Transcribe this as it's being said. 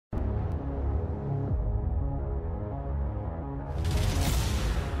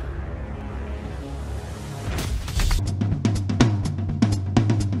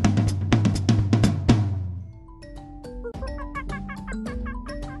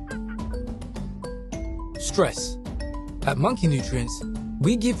Stress. At Monkey Nutrients,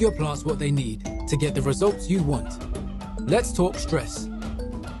 we give your plants what they need to get the results you want. Let's talk stress.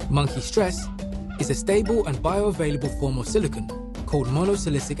 Monkey stress is a stable and bioavailable form of silicon called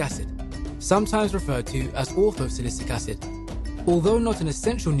mono-silicic acid, sometimes referred to as ortho-silicic acid. Although not an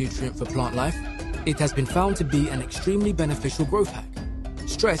essential nutrient for plant life, it has been found to be an extremely beneficial growth hack.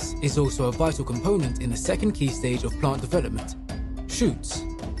 Stress is also a vital component in the second key stage of plant development, shoots.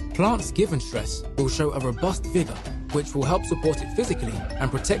 Plants given stress will show a robust vigour, which will help support it physically and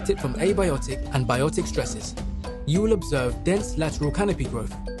protect it from abiotic and biotic stresses. You will observe dense lateral canopy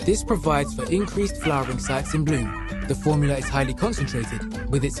growth. This provides for increased flowering sites in bloom. The formula is highly concentrated,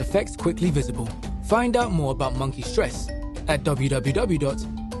 with its effects quickly visible. Find out more about monkey stress at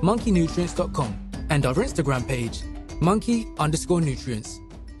www.monkeynutrients.com and our Instagram page, monkey_nutrients.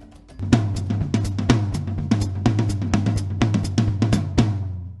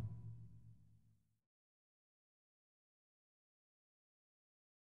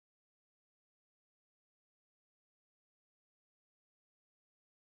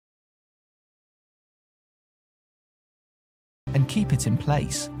 And keep it in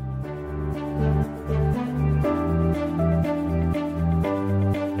place.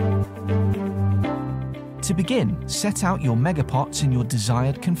 To begin, set out your megapots in your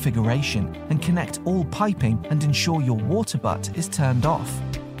desired configuration and connect all piping and ensure your water butt is turned off.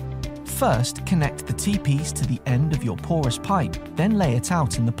 First, connect the T-piece to the end of your porous pipe, then lay it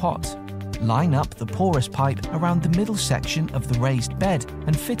out in the pot. Line up the porous pipe around the middle section of the raised bed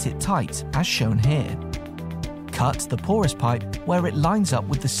and fit it tight, as shown here. Cut the porous pipe where it lines up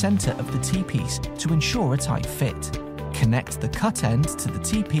with the center of the T-piece to ensure a tight fit. Connect the cut end to the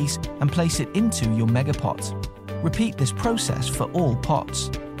T-piece and place it into your megapot. Repeat this process for all pots.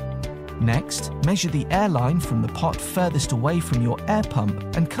 Next, measure the air line from the pot furthest away from your air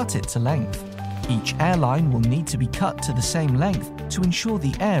pump and cut it to length. Each air line will need to be cut to the same length to ensure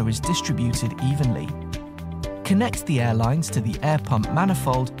the air is distributed evenly. Connect the air lines to the air pump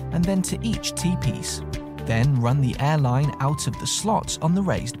manifold and then to each T-piece. Then run the air line out of the slots on the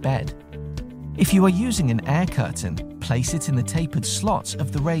raised bed. If you are using an air curtain, place it in the tapered slots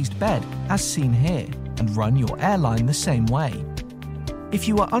of the raised bed as seen here and run your air line the same way. If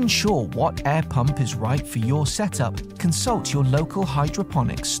you are unsure what air pump is right for your setup, consult your local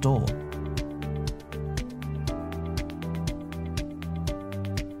hydroponics store.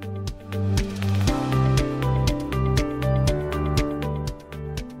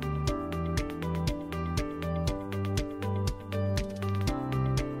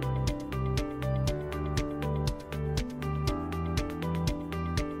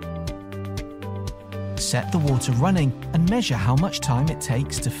 Set the water running and measure how much time it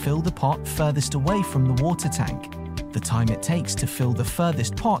takes to fill the pot furthest away from the water tank. The time it takes to fill the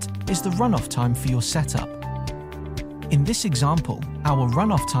furthest pot is the runoff time for your setup. In this example, our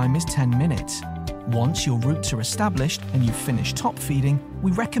runoff time is 10 minutes. Once your roots are established and you've finished top feeding,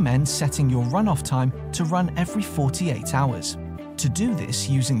 we recommend setting your runoff time to run every 48 hours. To do this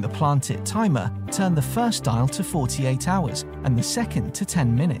using the Plant It timer, turn the first dial to 48 hours and the second to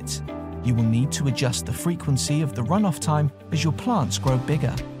 10 minutes. You will need to adjust the frequency of the runoff time as your plants grow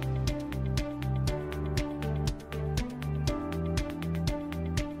bigger.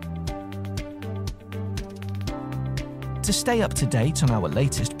 To stay up to date on our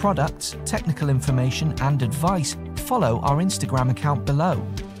latest products, technical information and advice, follow our Instagram account below.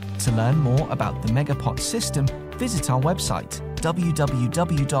 To learn more about the Megapot system, visit our website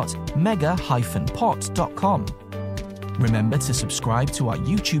www.mega-pot.com. Remember to subscribe to our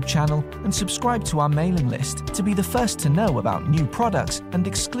YouTube channel and subscribe to our mailing list to be the first to know about new products and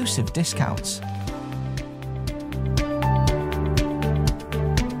exclusive discounts.